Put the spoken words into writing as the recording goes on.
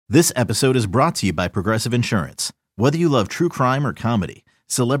This episode is brought to you by Progressive Insurance. Whether you love true crime or comedy,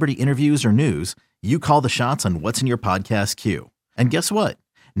 celebrity interviews or news, you call the shots on what's in your podcast queue. And guess what?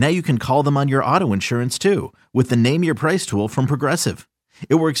 Now you can call them on your auto insurance too with the Name Your Price tool from Progressive.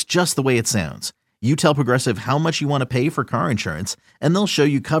 It works just the way it sounds. You tell Progressive how much you want to pay for car insurance, and they'll show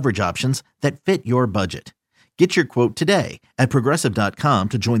you coverage options that fit your budget. Get your quote today at Progressive.com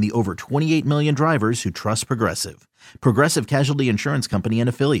to join the over 28 million drivers who trust Progressive. Progressive Casualty Insurance Company and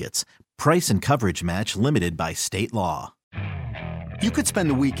Affiliates. Price and coverage match limited by state law. You could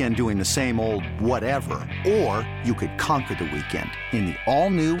spend the weekend doing the same old whatever, or you could conquer the weekend in the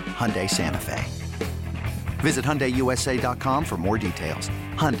all-new Hyundai Santa Fe. Visit HyundaiUSA.com for more details.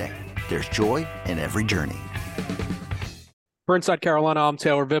 Hyundai, there's joy in every journey. For Inside Carolina, I'm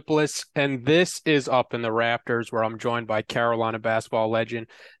Taylor Vipolis, and this is Up in the Rafters, where I'm joined by Carolina basketball legend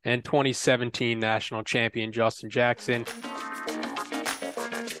and 2017 national champion Justin Jackson.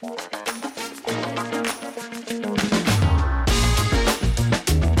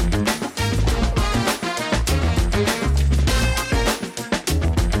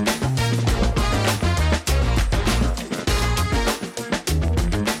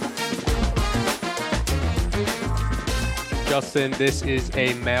 Justin, this is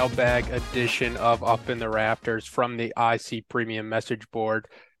a mailbag edition of Up in the Rafters from the IC Premium message board.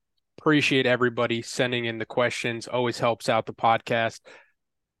 Appreciate everybody sending in the questions. Always helps out the podcast.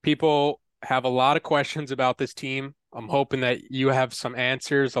 People have a lot of questions about this team. I'm hoping that you have some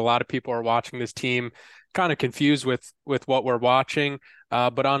answers. A lot of people are watching this team kind of confused with what we're watching.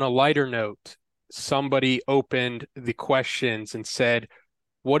 But on a lighter note, somebody opened the questions and said,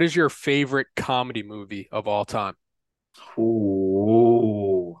 what is your favorite comedy movie of all time?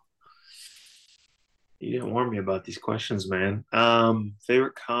 Ooh, you didn't warn me about these questions, man.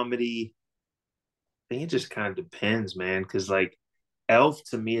 Favorite comedy? I think it just kind of depends, man. Because like Elf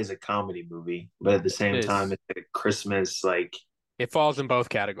to me is a comedy movie, but at the same time, it's like Christmas. Like it falls in both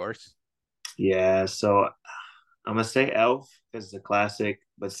categories. Yeah, so I'm gonna say Elf because it's a classic,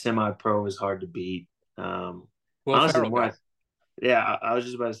 but Semi-Pro is hard to beat. Honestly, I was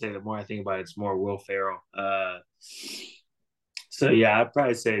just about to say the more I think about it, it's more Will Ferrell. So yeah, I'd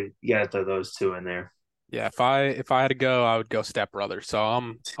probably say you gotta throw those two in there. Yeah, if I had to go, I would go Step Brothers. So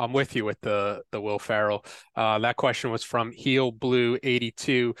I'm with you with the Will Ferrell. That question was from Heel Blue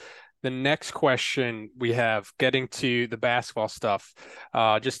 82. The next question we have, getting to the basketball stuff,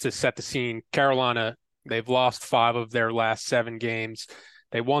 just to set the scene. Carolina, they've lost 5 of their last 7 games.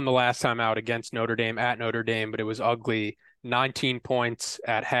 They won the last time out against Notre Dame at Notre Dame, but it was ugly. 19 points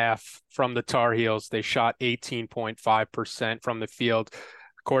at half from the Tar Heels. They shot 18.5% from the field.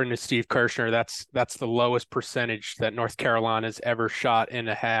 According to Steve Kirshner, that's the lowest percentage that North Carolina's ever shot in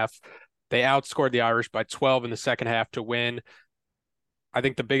a half. They outscored the Irish by 12 in the second half to win. I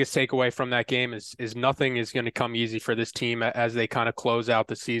think the biggest takeaway from that game is nothing is going to come easy for this team as they kind of close out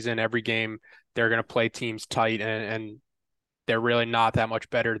the season. Every game they're going to play teams tight, and they're really not that much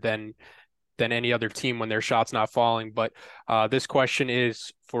better than any other team when their shot's not falling. But this question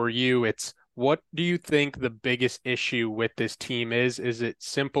is for you. It's, what do you think the biggest issue with this team is? Is it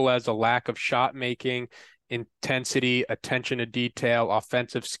simple as a lack of shot making, intensity, attention to detail,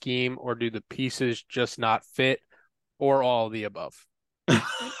 offensive scheme, or do the pieces just not fit, or all of the above?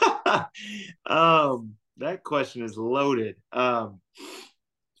 That question is loaded. From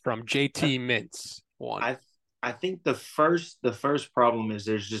JT Mintz one. I think the first problem is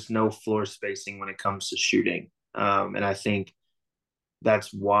there's just no floor spacing when it comes to shooting. And I think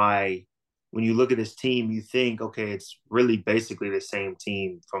that's why when you look at this team, you think, okay, it's really basically the same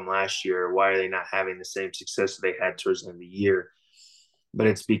team from last year. Why are they not having the same success that they had towards the end of the year? But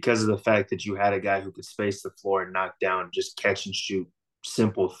it's because of the fact that you had a guy who could space the floor and knock down, just catch and shoot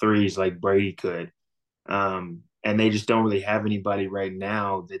simple threes like Brady could. And they just don't really have anybody right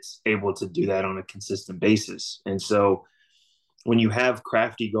now that's able to do that on a consistent basis. And so when you have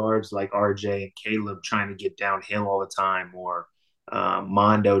crafty guards like RJ and Caleb trying to get downhill all the time, or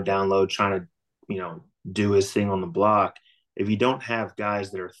Mondo down low trying to, do his thing on the block, if you don't have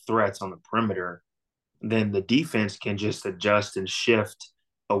guys that are threats on the perimeter, then the defense can just adjust and shift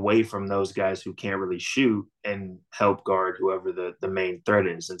away from those guys who can't really shoot and help guard whoever the main threat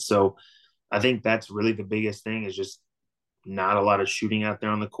is. And so I think that's really the biggest thing, is just not a lot of shooting out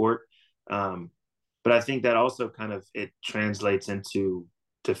there on the court. But I think that also kind of it translates into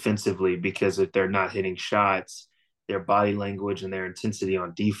defensively, because if they're not hitting shots, their body language and their intensity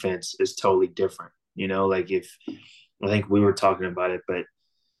on defense is totally different. Like I think we were talking about it, but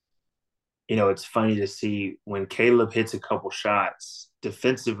it's funny to see when Caleb hits a couple shots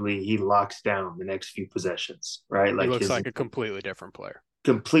defensively, he locks down the next few possessions, right? He looks like a completely different player.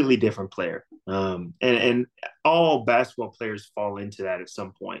 completely different player. And all basketball players fall into that at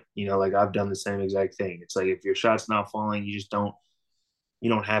some point. Like I've done the same exact thing. It's like if your shot's not falling, you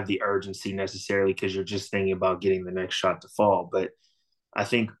don't have the urgency necessarily because you're just thinking about getting the next shot to fall. But I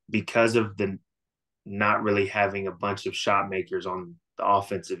think because of the not really having a bunch of shot makers on the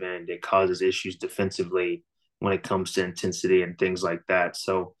offensive end, it causes issues defensively when it comes to intensity and things like that.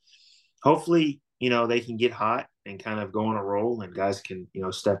 So hopefully, they can get hot and kind of go on a roll and guys can,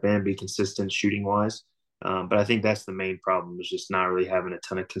 step in, be consistent shooting wise. But I think that's the main problem is just not really having a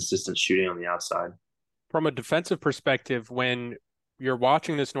ton of consistent shooting on the outside. From a defensive perspective, when you're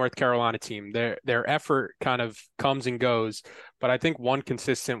watching this North Carolina team, their effort kind of comes and goes. But I think one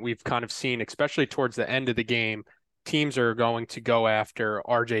consistent we've kind of seen, especially towards the end of the game, teams are going to go after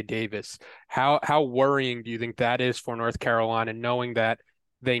RJ Davis. How worrying do you think that is for North Carolina, knowing that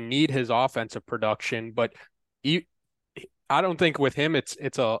they need his offensive production, but I don't think with him it's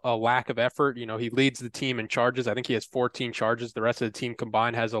a lack of effort. He leads the team in charges. I think he has 14 charges. The rest of the team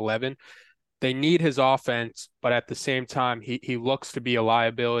combined has 11. They need his offense, but at the same time, he looks to be a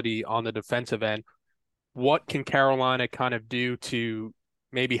liability on the defensive end. What can Carolina kind of do to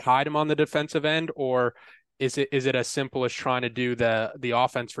maybe hide him on the defensive end, or is it as simple as trying to do the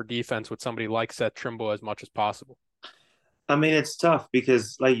offense for defense with somebody like Seth Trimble as much as possible? I mean, it's tough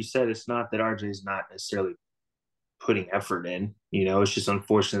because, like you said, it's not that RJ is not necessarily putting effort in. It's just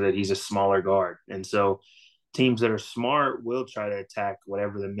unfortunate that he's a smaller guard. And so teams that are smart will try to attack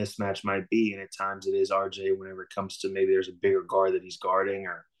whatever the mismatch might be. And at times it is RJ whenever it comes to maybe there's a bigger guard that he's guarding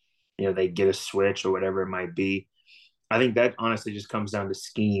or, they get a switch or whatever it might be. I think that honestly just comes down to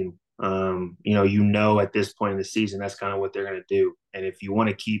scheme. At this point in the season, that's kind of what they're going to do. And if you want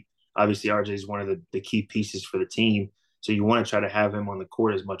to keep, obviously RJ is one of the key pieces for the team. So you want to try to have him on the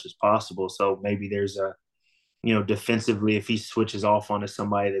court as much as possible. So maybe there's defensively, if he switches off onto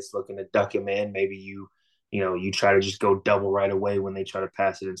somebody that's looking to duck him in, maybe you try to just go double right away when they try to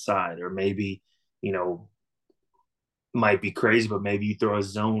pass it inside, or maybe, might be crazy, but maybe you throw a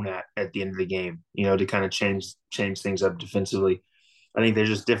zone at the end of the game, to kind of change things up defensively. I think there's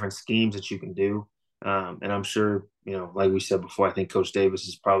just different schemes that you can do. And I'm sure, like we said before, I think Coach Davis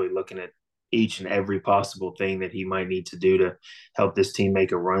is probably looking at each and every possible thing that he might need to do to help this team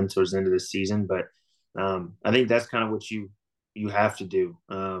make a run towards the end of the season. But I think that's kind of what you have to do.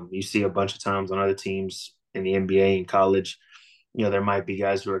 You see a bunch of times on other teams in the NBA and college, there might be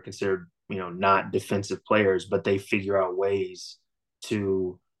guys who are considered, not defensive players, but they figure out ways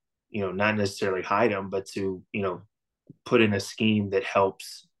to, not necessarily hide them, but to, put in a scheme that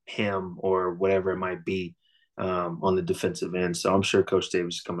helps him or whatever it might be on the defensive end. So I'm sure Coach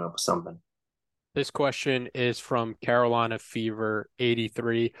Davis is coming up with something. This question is from Carolina Fever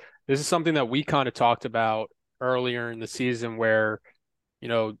 83. This is something that we kind of talked about earlier in the season where,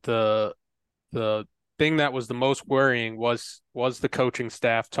 the thing that was the most worrying was the coaching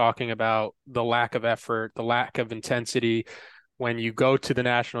staff talking about the lack of effort, the lack of intensity. When you go to the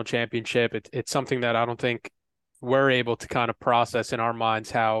national championship, it's something that I don't think we're able to kind of process in our minds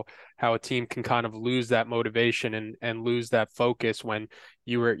how a team can kind of lose that motivation and lose that focus when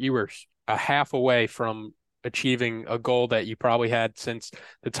you were a half away from achieving a goal that you probably had since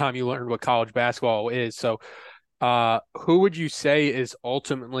the time you learned what college basketball is. So who would you say is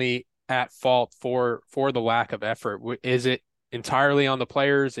ultimately at fault for the lack of effort? Is it entirely on the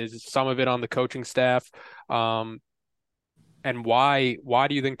players? Is some of it on the coaching staff? And why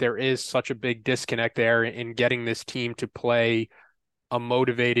do you think there is such a big disconnect there in getting this team to play a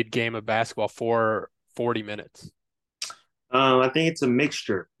motivated game of basketball for 40 minutes? I think it's a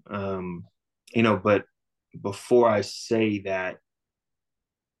mixture, but before I say that,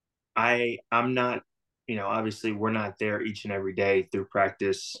 I'm not, obviously we're not there each and every day through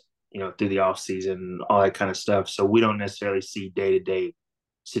practice, through the off season, all that kind of stuff. So we don't necessarily see day-to-day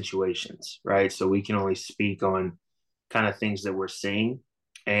situations, right? So we can only speak on kind of things that we're seeing.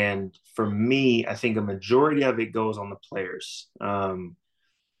 And for me, I think a majority of it goes on the players. I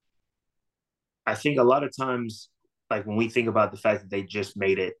think a lot of times, like when we think about the fact that they just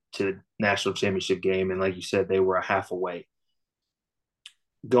made it to the national championship game, and like you said, they were a half away.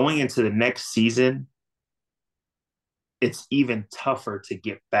 Going into the next season, it's even tougher to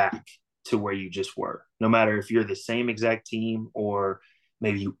get back to where you just were. No matter if you're the same exact team or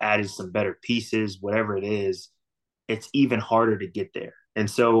maybe you added some better pieces, whatever it is, it's even harder to get there. And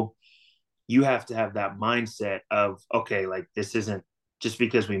so you have to have that mindset of, okay, like this isn't just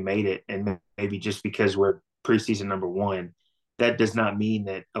because we made it and maybe just because we're preseason number one, that does not mean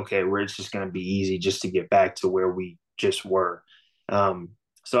that, okay, it's just going to be easy just to get back to where we just were.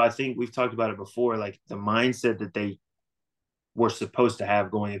 So I think we've talked about it before, like the mindset that they were supposed to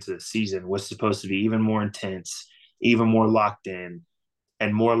have going into the season was supposed to be even more intense, even more locked in,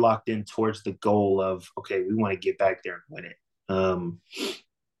 and more locked in towards the goal of, okay, we want to get back there and win it.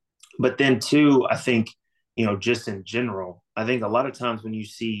 But then too, I think, just in general, I think a lot of times when you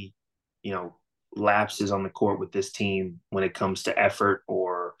see, lapses on the court with this team when it comes to effort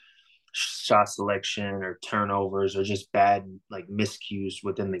or shot selection or turnovers or just bad like miscues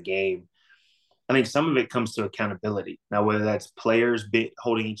within the game, I think some of it comes to accountability. Now, whether that's players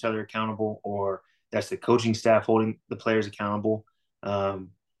holding each other accountable or that's the coaching staff holding the players accountable,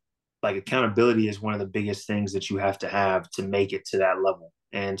 like accountability is one of the biggest things that you have to make it to that level.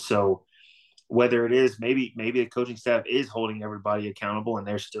 And so whether it is maybe the coaching staff is holding everybody accountable and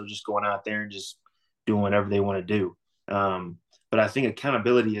they're still just going out there and just doing whatever they want to do. But I think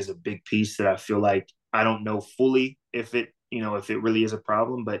accountability is a big piece that I feel like I don't know fully if it really is a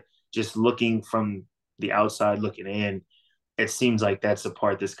problem, but just looking from the outside looking in, it seems like that's the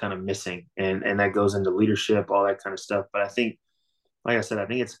part that's kind of missing. And that goes into leadership, all that kind of stuff. But I think, like I said, I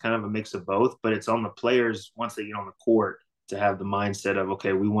think it's kind of a mix of both, but it's on the players once they get on the court to have the mindset of,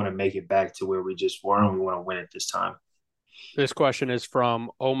 okay, we want to make it back to where we just were and we want to win it this time. This question is from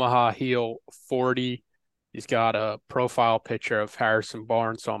Omaha Heel 40. He's got a profile picture of Harrison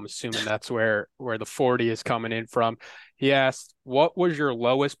Barnes, so I'm assuming that's where the 40 is coming in from. He asked, what was your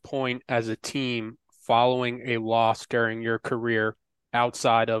lowest point as a team following a loss during your career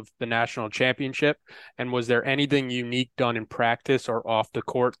outside of the national championship? And was there anything unique done in practice or off the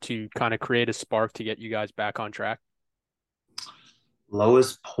court to kind of create a spark to get you guys back on track?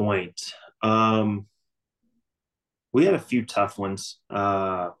 Lowest point. We had a few tough ones.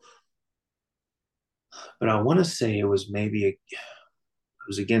 But I want to say it was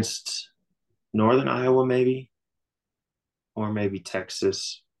against Northern Iowa, maybe, or maybe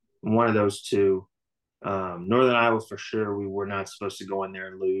Texas. One of those two. Northern Iowa for sure. We were not supposed to go in there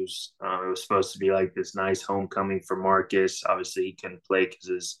and lose. It was supposed to be like this nice homecoming for Marcus. Obviously, he couldn't play because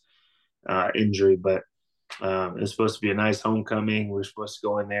of his injury, but it was supposed to be a nice homecoming. We were supposed to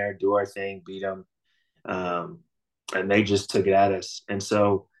go in there, do our thing, beat them, and they just took it at us. And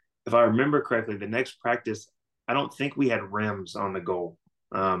so, if I remember correctly, the next practice, I don't think we had rims on the goal.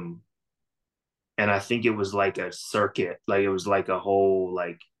 And I think it was like a circuit, like it was like a whole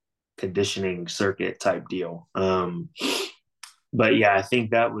like conditioning circuit type deal. But yeah, I think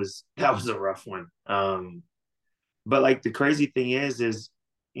that was a rough one. But like the crazy thing is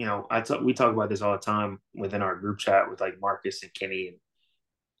we talk about this all the time within our group chat with like Marcus and Kenny and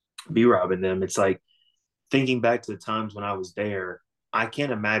B-Rob and them. It's like thinking back to the times when I was there, I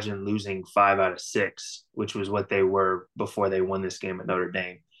can't imagine losing 5 out of 6, which was what they were before they won this game at Notre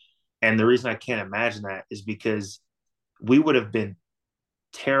Dame. And the reason I can't imagine that is because we would have been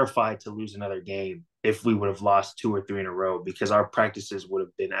terrified to lose another game if we would have lost 2 or 3 in a row, because our practices would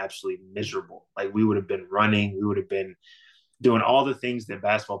have been absolutely miserable. Like we would have been running, we would have been doing all the things that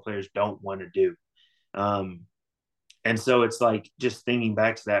basketball players don't want to do. And so it's like just thinking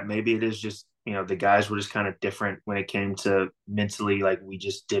back to that, maybe it is just, the guys were just kind of different when it came to mentally, like we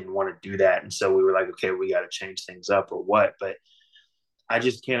just didn't want to do that. And so we were like, okay, we got to change things up or what. But I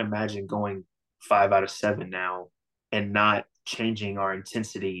just can't imagine going 5 out of 7 now and not changing our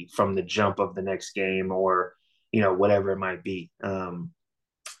intensity from the jump of the next game or, whatever it might be.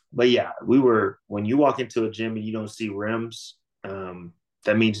 But yeah, when you walk into a gym and you don't see rims,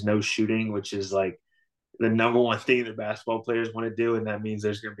 that means no shooting, which is like the number one thing that basketball players want to do. And that means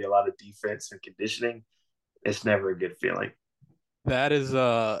there's going to be a lot of defense and conditioning. It's never a good feeling. That is,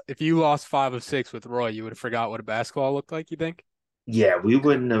 if you lost 5 of 6 with Roy, you would have forgot what a basketball looked like, you think? Yeah, we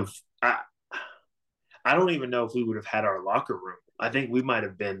wouldn't have. I don't even know if we would have had our locker room. I think we might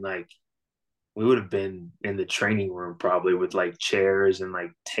have been like, we would have been in the training room probably with like chairs and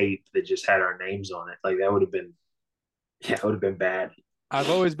like tape that just had our names on it. Like that would have been, it would have been bad. I've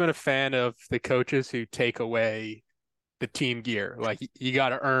always been a fan of the coaches who take away the team gear. Like you got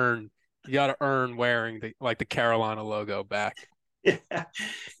to earn wearing the Carolina logo back.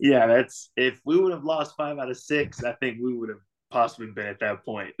 Yeah, that's if we would have lost 5 out of 6, I think we would have possibly been at that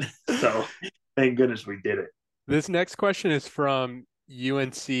point. So thank goodness we did it. This next question is from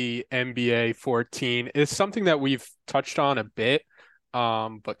UNC NBA 14. It's something that we've touched on a bit,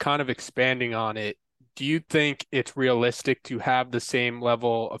 but kind of expanding on it. Do you think it's realistic to have the same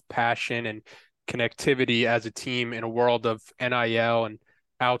level of passion and connectivity as a team in a world of NIL and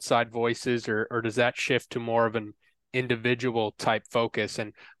outside voices, or does that shift to more of an individual type focus?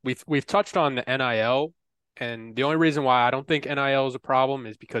 And we've touched on the NIL, and the only reason why I don't think NIL is a problem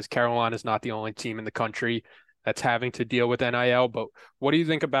is because Carolina is not the only team in the country that's having to deal with NIL. But what do you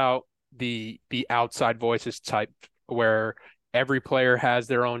think about the outside voices type, where every player has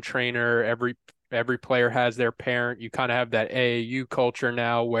their own trainer, every player has their parent. You kind of have that AAU culture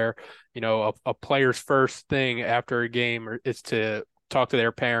now where, a player's first thing after a game is to talk to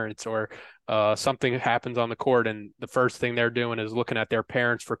their parents, or something happens on the court and the first thing they're doing is looking at their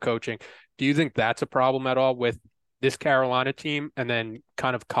parents for coaching. Do you think that's a problem at all with this Carolina team and then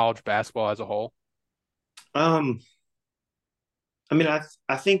kind of college basketball as a whole? I mean,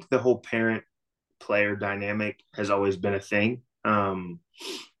 I think the whole parent player dynamic has always been a thing. I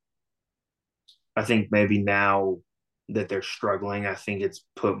think maybe now that they're struggling, I think it's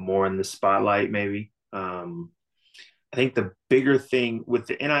put more in the spotlight, maybe. I think the bigger thing with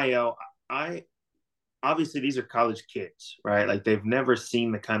the NIL, I obviously these are college kids, right? Like they've never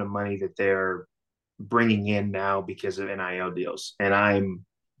seen the kind of money that they're bringing in now because of NIL deals. And I'm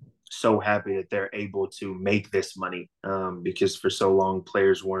so happy that they're able to make this money, because for so long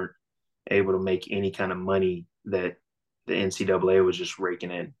players weren't able to make any kind of money that the NCAA was just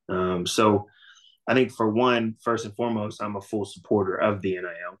raking in. So I think for one, first and foremost, I'm a full supporter of the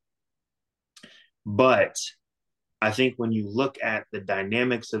NIL. But I think when you look at the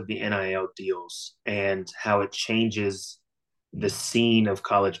dynamics of the NIL deals and how it changes the scene of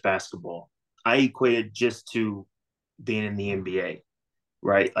college basketball, I equate it just to being in the NBA,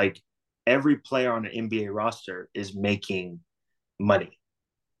 right? Like every player on the NBA roster is making money,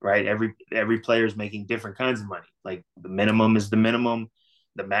 right? Every player is making different kinds of money. Like the minimum is the minimum,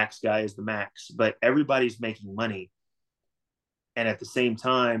 the max guy is the max, but everybody's making money. And at the same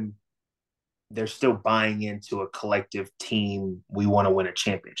time, they're still buying into a collective team. We want to win a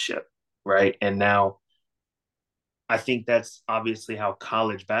championship, right? And now I think that's obviously how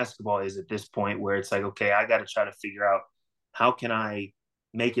college basketball is at this point, where it's like, okay, I got to try to figure out how can I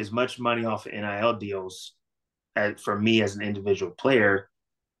make as much money off of NIL deals for me as an individual player.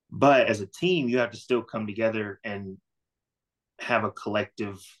 But as a team, you have to still come together and have a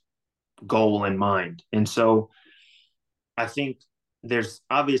collective goal in mind. And so I think there's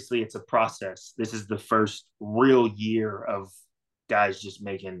obviously it's a process. This is the first real year of guys just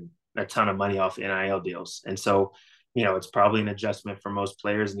making a ton of money off NIL deals. And so, it's probably an adjustment for most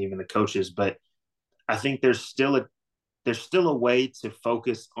players and even the coaches, but I think there's still a way to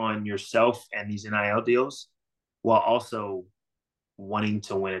focus on yourself and these NIL deals while also wanting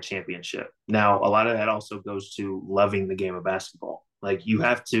to win a championship. Now, a lot of that also goes to loving the game of basketball. Like you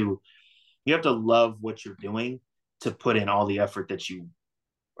have to love what you're doing to put in all the effort that you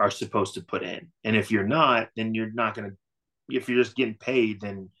are supposed to put in. And if you're not, then you're not going to, if you're just getting paid,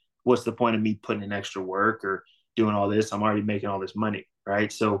 then what's the point of me putting in extra work or doing all this? I'm already making all this money.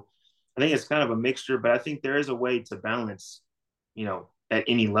 Right. So I think it's kind of a mixture, but I think there is a way to balance, at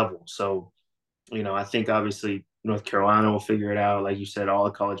any level. So, I think obviously North Carolina will figure it out. Like you said, all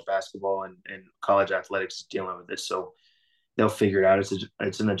of college basketball and college athletics is dealing with this. So they'll figure it out.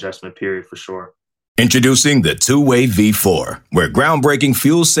 It's an adjustment period for sure. Introducing the Two-Way V4, where groundbreaking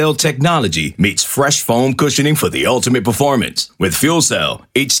fuel cell technology meets fresh foam cushioning for the ultimate performance. With Fuel Cell,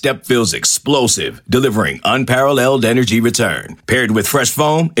 each step feels explosive, delivering unparalleled energy return. Paired with fresh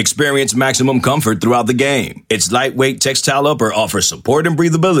foam, experience maximum comfort throughout the game. Its lightweight textile upper offers support and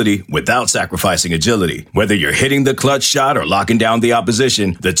breathability without sacrificing agility. Whether you're hitting the clutch shot or locking down the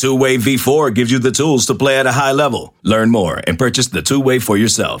opposition, the Two-Way V4 gives you the tools to play at a high level. Learn more and purchase the Two-Way for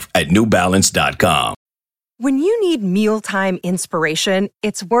yourself at newbalance.com. When you need mealtime inspiration,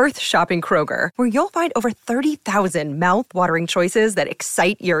 it's worth shopping Kroger, where you'll find over 30,000 mouth-watering choices that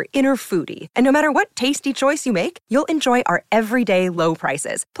excite your inner foodie. And no matter what tasty choice you make, you'll enjoy our everyday low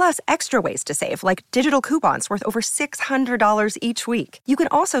prices, plus extra ways to save, like digital coupons worth over $600 each week. You can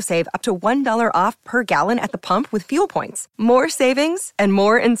also save up to $1 off per gallon at the pump with fuel points. More savings and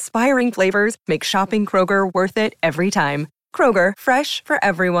more inspiring flavors make shopping Kroger worth it every time. Kroger, fresh for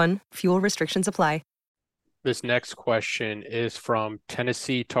everyone. Fuel restrictions apply. This next question is from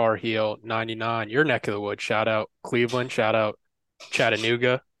Tennessee Tar Heel 99. Your neck of the woods. Shout out Cleveland. Shout out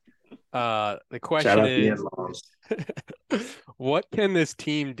Chattanooga. The question is, what can this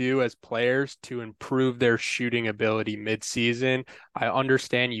team do as players to improve their shooting ability mid-season? I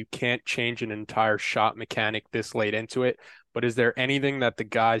understand you can't change an entire shot mechanic this late into it, but is there anything that the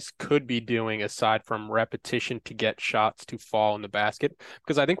guys could be doing aside from repetition to get shots to fall in the basket?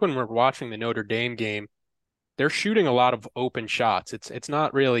 Because I think when we're watching the Notre Dame game, they're shooting a lot of open shots. It's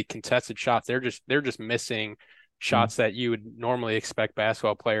not really contested shots. They're just missing shots that you would normally expect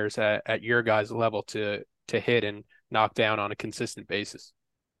basketball players at your guys' level to hit and knock down on a consistent basis.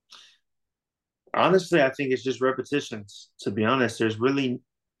 Honestly, I think it's just repetitions. To be honest, there's really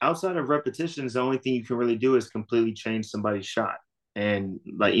outside of repetitions, the only thing you can really do is completely change somebody's shot. And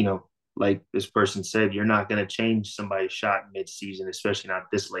like like this person said, you're not going to change somebody's shot mid-season, especially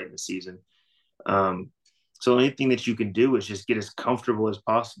not this late in the season. So anything that you can do is just get as comfortable as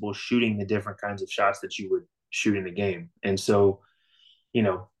possible shooting the different kinds of shots that you would shoot in the game. And so, you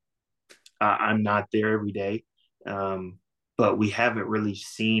know, I'm not there every day, but we haven't really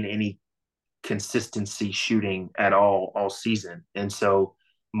seen any consistency shooting at all season. And so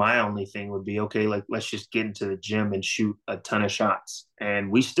my only thing would be, okay, like let's just get into the gym and shoot a ton of shots.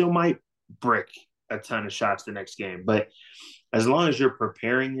 And we still might brick a ton of shots the next game. But as long as you're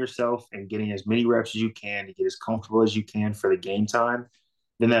preparing yourself and getting as many reps as you can to get as comfortable as you can for the game time,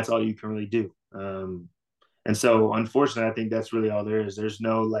 then that's all you can really do. And so, unfortunately, I think that's really all there is. There's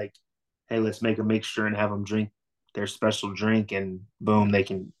no like, hey, let's make a mixture and have them drink their special drink and boom, they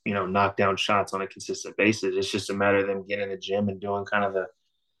can, knock down shots on a consistent basis. It's just a matter of them getting in the gym and doing kind of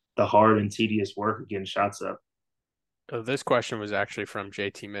the hard and tedious work of getting shots up. This question was actually from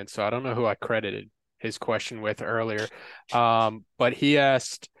JT Mint, so I don't know who I credited his question with earlier. But he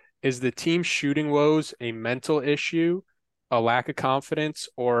asked, is the team shooting woes a mental issue, a lack of confidence,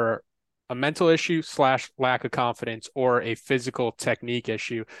 or a mental issue / lack of confidence, or a physical technique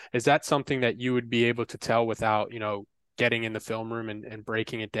issue? Is that something that you would be able to tell without, getting in the film room and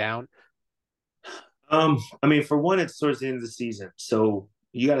breaking it down? I mean, for one, it's towards the end of the season. So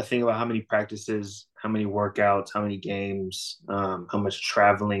you got to think about how many practices, how many workouts, how many games, how much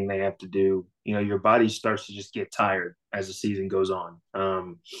traveling they have to do. Your body starts to just get tired as the season goes on.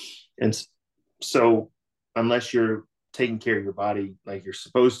 And so unless you're taking care of your body like you're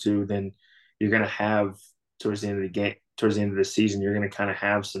supposed to, then you're going to have towards the end of the season, you're going to kind of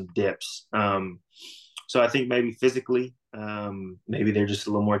have some dips. So I think maybe physically, maybe they're just a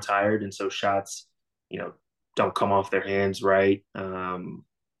little more tired. And so shots, don't come off their hands right.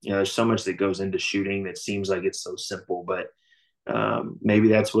 There's so much that goes into shooting that seems like it's so simple, but maybe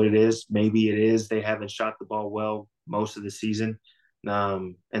that's what it is. Maybe it is they haven't shot the ball well most of the season.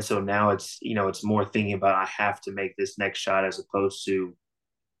 And so now it's more thinking about I have to make this next shot as opposed to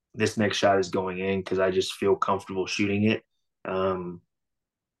this next shot is going in because I just feel comfortable shooting it. I'm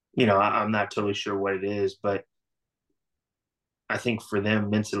not totally sure what it is, but I think for them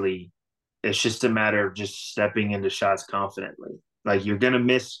mentally, it's just a matter of just stepping into shots confidently. Like you're going to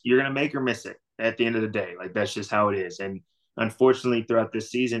make or miss it at the end of the day. Like that's just how it is. And unfortunately throughout this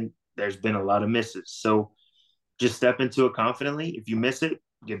season, there's been a lot of misses. So just step into it confidently. If you miss it,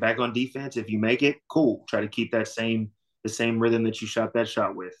 get back on defense. If you make it, cool. Try to keep the same rhythm that you shot that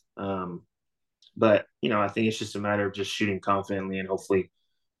shot with. But I think it's just a matter of just shooting confidently and hopefully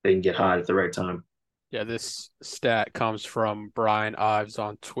they can get hot at the right time. Yeah, this stat comes from Brian Ives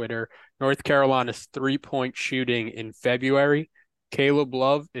on Twitter. North Carolina's three-point shooting in February, Caleb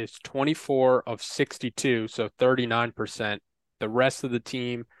Love is 24 of 62, so 39%. The rest of the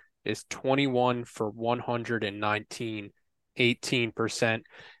team is 21 for 119, 18%.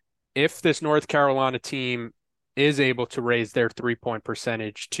 If this North Carolina team is able to raise their three-point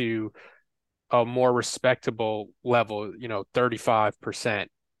percentage to a more respectable level, 35%,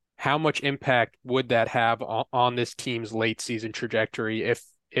 how much impact would that have on this team's late season trajectory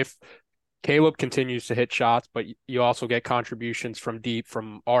if Caleb continues to hit shots, but you also get contributions from deep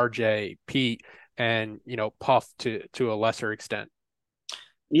from RJ, Pete, and Puff to a lesser extent?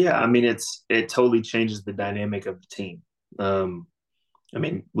 Yeah, I mean it totally changes the dynamic of the team. I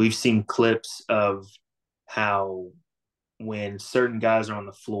mean, we've seen clips of how when certain guys are on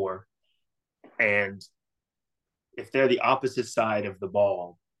the floor and if they're the opposite side of the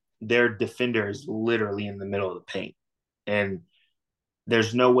ball, their defender is literally in the middle of the paint. And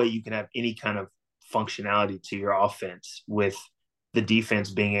there's no way you can have any kind of functionality to your offense with the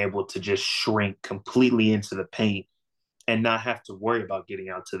defense being able to just shrink completely into the paint and not have to worry about getting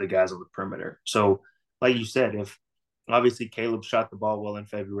out to the guys on the perimeter. So, like you said, if obviously Caleb shot the ball well in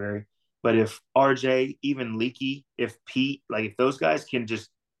February, but if RJ, even Leaky, if Pete, like if those guys can just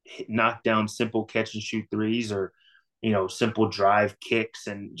knock down simple catch and shoot threes or simple drive kicks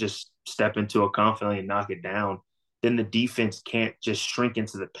and just step into it confidently and knock it down, then the defense can't just shrink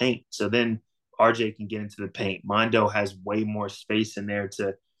into the paint. So then RJ can get into the paint. Mondo has way more space in there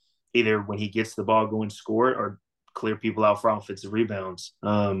to either when he gets the ball go and score it or clear people out for offensive rebounds.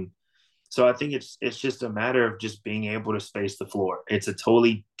 So I think it's just a matter of just being able to space the floor. It's a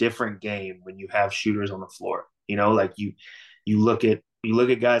totally different game when you have shooters on the floor. Like you look at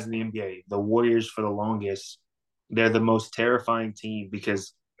guys in the NBA, the Warriors for the longest, they're the most terrifying team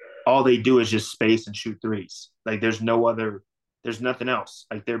because all they do is just space and shoot threes. Like there's nothing else.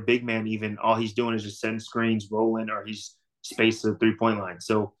 Like their big man, even all he's doing is just setting screens, rolling, or he's spaced to the 3-point line.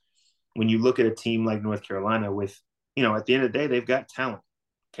 So when you look at a team like North Carolina with, at the end of the day, they've got talent.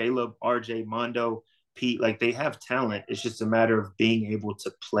 Caleb, RJ, Mondo, Pete, like they have talent. It's just a matter of being able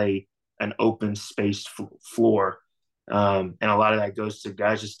to play an open spaced floor. And a lot of that goes to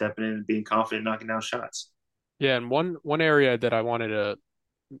guys just stepping in and being confident, knocking down shots. Yeah, and one area that I wanted to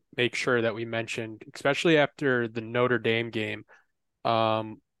make sure that we mentioned, especially after the Notre Dame game,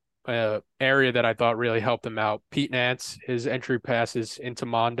 area that I thought really helped him out. Pete Nance, his entry passes into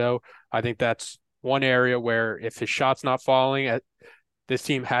Mondo. I think that's one area where if his shot's not falling, this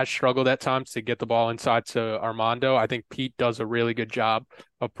team has struggled at times to get the ball inside to Armando. I think Pete does a really good job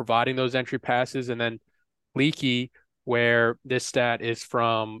of providing those entry passes. And then Leaky, where this stat is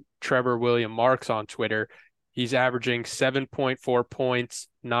from Trevor William Marks on Twitter, he's averaging 7.4 points,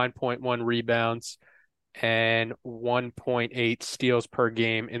 9.1 rebounds, and 1.8 steals per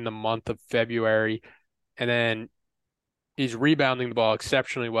game in the month of February. And then he's rebounding the ball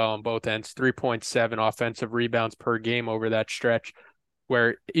exceptionally well on both ends, 3.7 offensive rebounds per game over that stretch,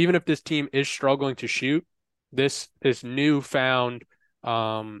 where even if this team is struggling to shoot, this newfound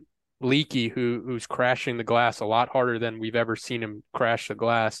Leaky, who's crashing the glass a lot harder than we've ever seen him crash the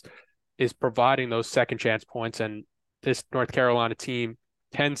glass, is providing those second chance points. And this North Carolina team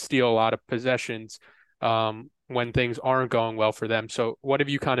can steal a lot of possessions when things aren't going well for them. So what have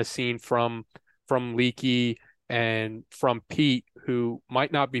you kind of seen from Leaky and from Pete, who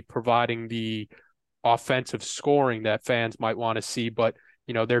might not be providing the offensive scoring that fans might want to see, but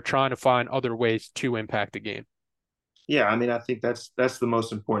they're trying to find other ways to impact the game? Yeah, I mean, I think that's the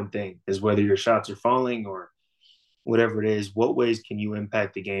most important thing, is whether your shots are falling or whatever it is, what ways can you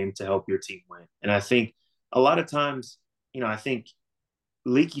impact the game to help your team win? And I think a lot of times, I think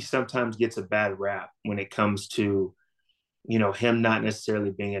Leaky sometimes gets a bad rap when it comes to, him not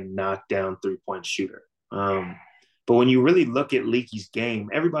necessarily being a knockdown 3-point shooter. But when you really look at Leaky's game,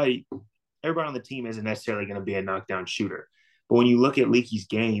 everybody on the team isn't necessarily going to be a knockdown shooter. But when you look at Leaky's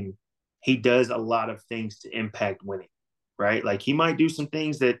game, he does a lot of things to impact winning, right? Like he might do some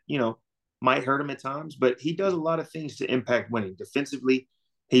things that, might hurt him at times, but he does a lot of things to impact winning. Defensively,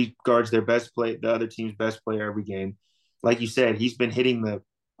 he guards the other team's best player every game. Like you said, he's been hitting the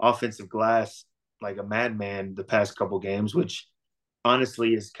offensive glass like a madman the past couple games, which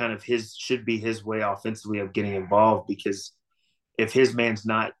honestly is kind of should be his way offensively of getting involved, because if his man's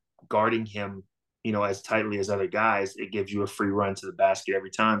not guarding him, as tightly as other guys, it gives you a free run to the basket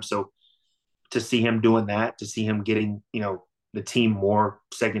every time. So to see him doing that, to see him getting, the team more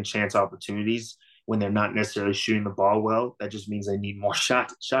second chance opportunities when they're not necessarily shooting the ball well, that just means they need more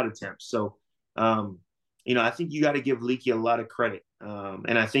shot attempts. So, I think you got to give Leaky a lot of credit.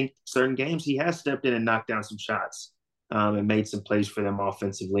 And I think certain games he has stepped in and knocked down some shots and made some plays for them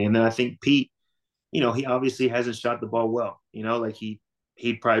offensively. And then I think Pete, he obviously hasn't shot the ball well. Like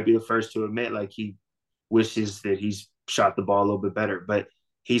he'd probably be the first to admit, like he wishes that he's shot the ball a little bit better. But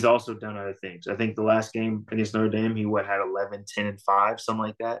he's also done other things. I think the last game against Notre Dame, he had 11, 10, and 5, something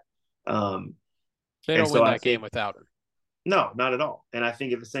like that. They don't win that game without him. No, not at all. And I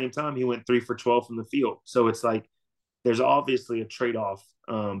think at the same time, he went 3 for 12 from the field. So it's like there's obviously a trade-off.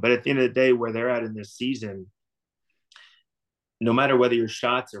 But at the end of the day, where they're at in this season, no matter whether your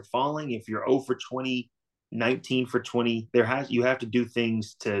shots are falling, if you're 0 for 20, 19 for 20, you have to do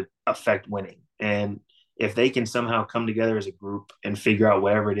things to affect winning. And if they can somehow come together as a group and figure out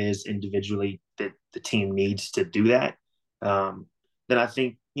whatever it is individually that the team needs to do that, then I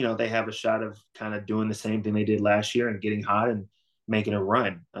think, they have a shot of kind of doing the same thing they did last year and getting hot and making a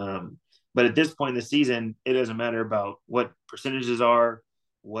run. But at this point in the season, it doesn't matter about what percentages are,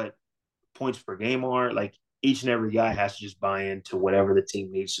 what points per game are. Like each and every guy has to just buy into whatever the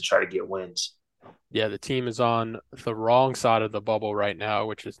team needs to try to get wins. Yeah, the team is on the wrong side of the bubble right now,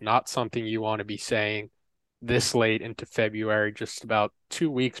 which is not something you want to be saying this late into February, just about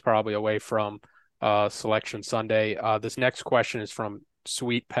 2 weeks probably away from Selection Sunday. This next question is from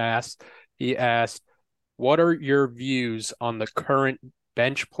Sweet Pass. He asked, what are your views on the current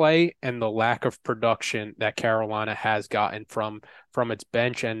bench play and the lack of production that Carolina has gotten from its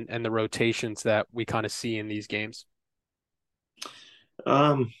bench and the rotations that we kind of see in these games?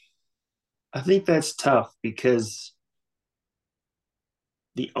 I think that's tough, because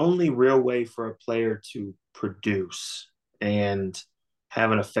the only real way for a player to produce and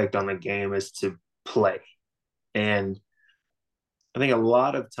have an effect on the game is to play. And I think a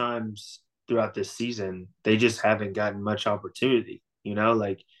lot of times throughout this season, they just haven't gotten much opportunity.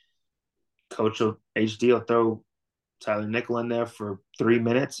 Like HD will throw Tyler Nickel in there for 3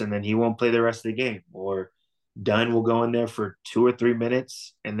 minutes and then he won't play the rest of the game. Or Dunn will go in there for 2 or 3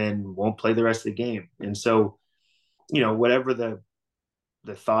 minutes and then won't play the rest of the game. And so, whatever the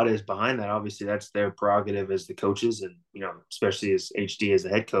the thought is behind that. Obviously, that's their prerogative as the coaches, and especially as HD as the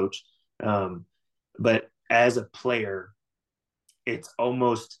head coach. But as a player, it's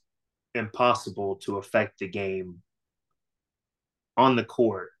almost impossible to affect the game on the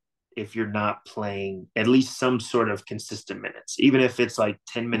court if you're not playing at least some sort of consistent minutes. Even if it's like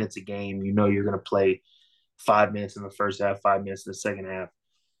 10 minutes a game, you're going to play 5 minutes in the first half, 5 minutes in the second half.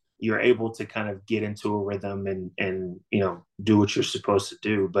 You're able to kind of get into a rhythm and do what you're supposed to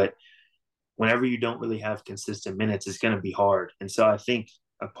do. But whenever you don't really have consistent minutes, it's going to be hard. And so I think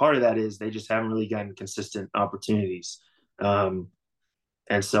a part of that is they just haven't really gotten consistent opportunities.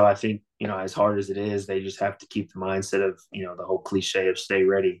 And so I think, as hard as it is, they just have to keep the mindset of, the whole cliche of stay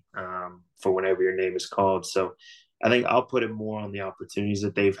ready for whenever your name is called. So I think I'll put it more on the opportunities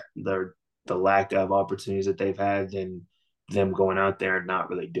that the lack of opportunities that they've had than them going out there and not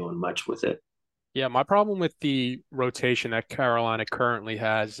really doing much with it. Yeah, my problem with the rotation that Carolina currently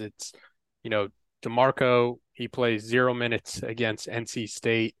has, it's, DeMarco, he plays 0 minutes against NC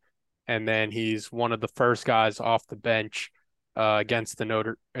State, and then he's one of the first guys off the bench against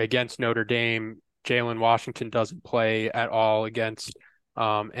Notre Dame. Jalen Washington doesn't play at all against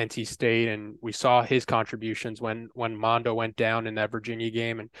NC State, and we saw his contributions when Mondo went down in that Virginia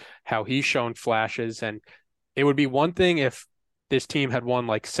game and how he's shown flashes. And it would be one thing if this team had won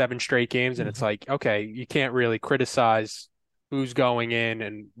like 7 straight games and it's like, okay, you can't really criticize who's going in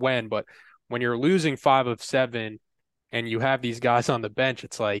and when, but when you're losing 5 of 7 and you have these guys on the bench,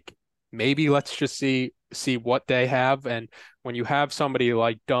 it's like, maybe let's just see what they have. And when you have somebody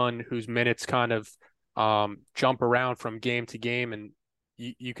like Dunn, whose minutes kind of jump around from game to game, and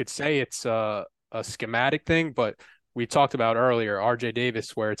you could say it's a schematic thing, but we talked about earlier, RJ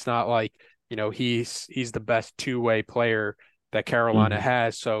Davis, where it's not like, he's the best two-way player that Carolina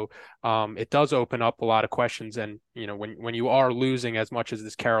has. So it does open up a lot of questions. And, when you are losing as much as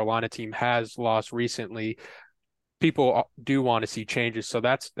this Carolina team has lost recently, people do want to see changes. So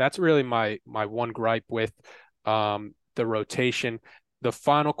that's really my one gripe with the rotation. The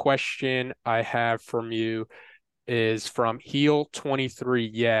final question I have from you is from Heel23.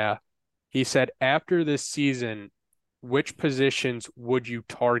 Yeah. He said, after this season, which positions would you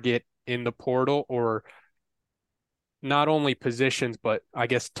target in the portal, or not only positions, but I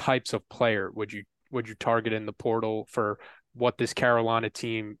guess types of player would you target in the portal for what this Carolina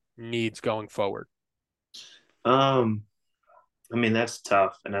team needs going forward? That's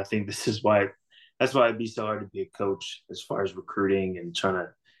tough. And I think that's why it'd be so hard to be a coach as far as recruiting and trying to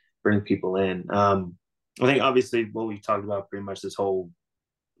bring people in. I think obviously what we've talked about pretty much this whole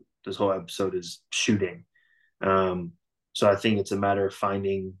episode is shooting. So I think it's a matter of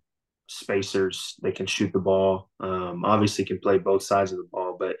finding spacers that can shoot the ball. Obviously can play both sides of the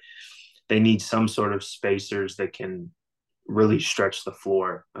ball, but they need some sort of spacers that can really stretch the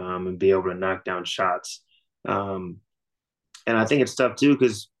floor and be able to knock down shots. And I think it's tough too,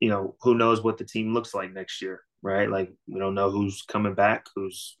 because, who knows what the team looks like next year, right? Like, we don't know who's coming back,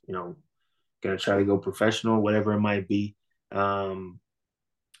 who's, going to try to go professional, whatever it might be.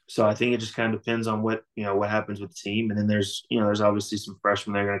 So I think it just kind of depends on what happens with the team. And then there's obviously some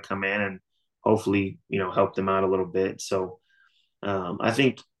freshmen that are going to come in and hopefully, help them out a little bit. So I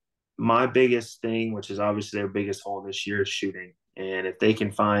think my biggest thing, which is obviously their biggest hole this year, is shooting. And if they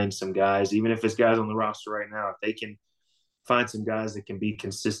can find some guys, even if it's guys on the roster right now, if they can find some guys that can be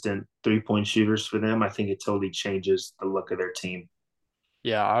consistent 3-point shooters for them, I think it totally changes the look of their team.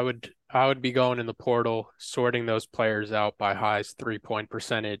 Yeah, I would be going in the portal, sorting those players out by highest 3-point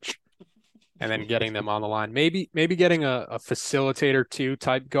percentage, and then getting them on the line. Maybe getting a facilitator 2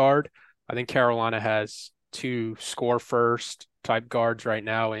 type guard. I think Carolina has 2 score first type guards right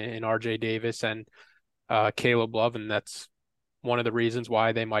now in RJ Davis and Caleb Love, and that's one of the reasons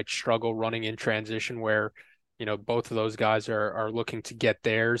why they might struggle running in transition, where both of those guys are looking to get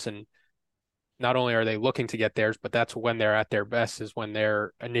theirs. And not only are they looking to get theirs, but that's when they're at their best, is when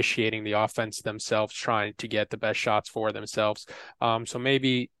they're initiating the offense themselves, trying to get the best shots for themselves. So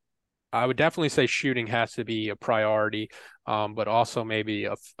maybe I would definitely say shooting has to be a priority, but also maybe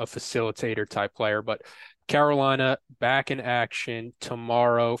a facilitator type player. But Carolina back in action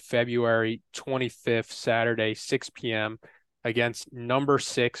tomorrow, February 25th, Saturday, 6 p.m. against number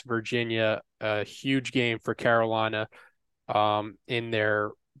 6 Virginia. A huge game for Carolina in their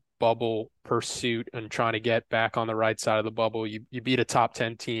bubble pursuit and trying to get back on the right side of the bubble. You beat a top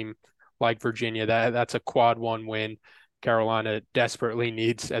 10 team like Virginia. That's a quad 1 win. Carolina desperately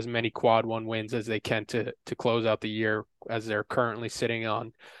needs as many quad 1 wins as they can to close out the year, as they're currently sitting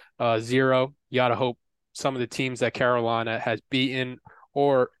on 0. You got to hope some of the teams that Carolina has beaten,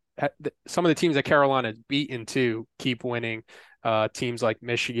 or some of the teams that Carolina has beaten too, keep winning. teams like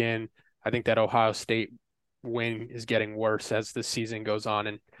Michigan. I think that Ohio State win is getting worse as the season goes on,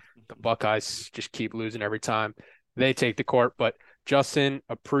 and the Buckeyes just keep losing every time they take the court. But Justin,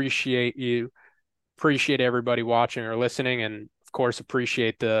 appreciate you. Appreciate everybody watching or listening, and of course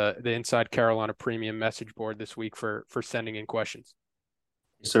appreciate the Inside Carolina Premium message board this week for sending in questions.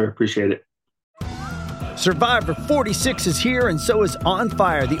 Yes, sir. Appreciate it. Survivor 46 is here, and so is On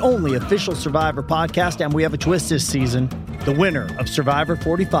Fire, the only official Survivor podcast, and we have a twist this season. The winner of Survivor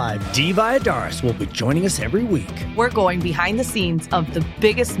 45, Dee Valladares, will be joining us every week. We're going behind the scenes of the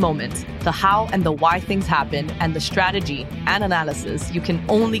biggest moments, the how and the why things happen, and the strategy and analysis you can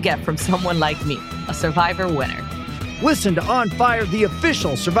only get from someone like me, a Survivor winner. Listen to On Fire, the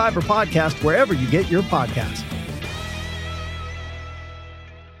official Survivor podcast, wherever you get your podcasts.